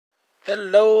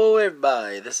Hello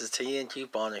everybody, this is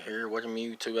Tnlottery here, welcome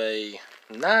you to a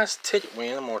nice ticket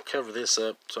win. I'm going to cover this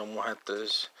up, so I'm going to have to...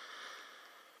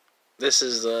 This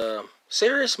is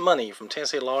serious money from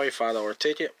Tnlottery, $5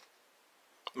 ticket.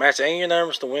 Match any of your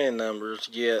numbers to win numbers,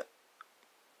 get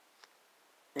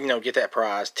that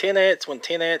prize. 10x, win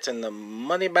 10x, and the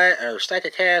money back, or stack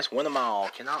of cash, win them all.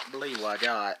 Cannot believe what I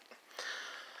got.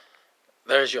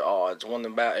 There's your odds, won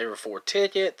about every 4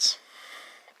 tickets.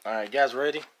 Alright, guys,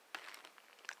 ready?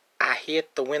 I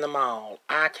hit the win them all.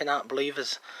 I cannot believe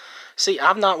this. See,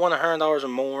 I've not won $100 or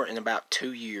more in about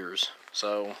 2 years.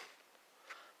 So,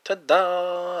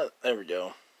 ta-da! There we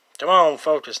go. Come on,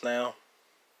 focus now.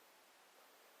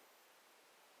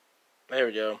 There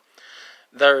we go.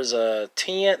 There's a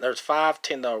 10. There's 5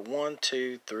 $10. 1,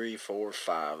 2, 3, 4,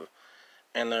 5.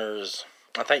 And there's,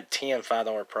 I think, 10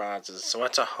 $5 prizes. So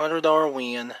that's a $100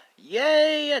 win.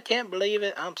 Yay! I can't believe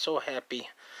it. I'm so happy.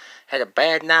 Had a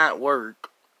bad night at work.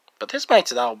 But this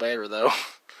makes it all better, though.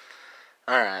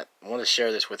 Alright, I want to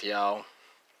share this with y'all.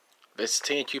 This is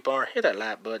Tnlottery. Hit that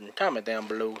like button, comment down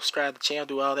below, subscribe to the channel,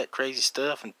 do all that crazy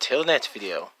stuff. Until the next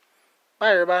video.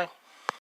 Bye, everybody.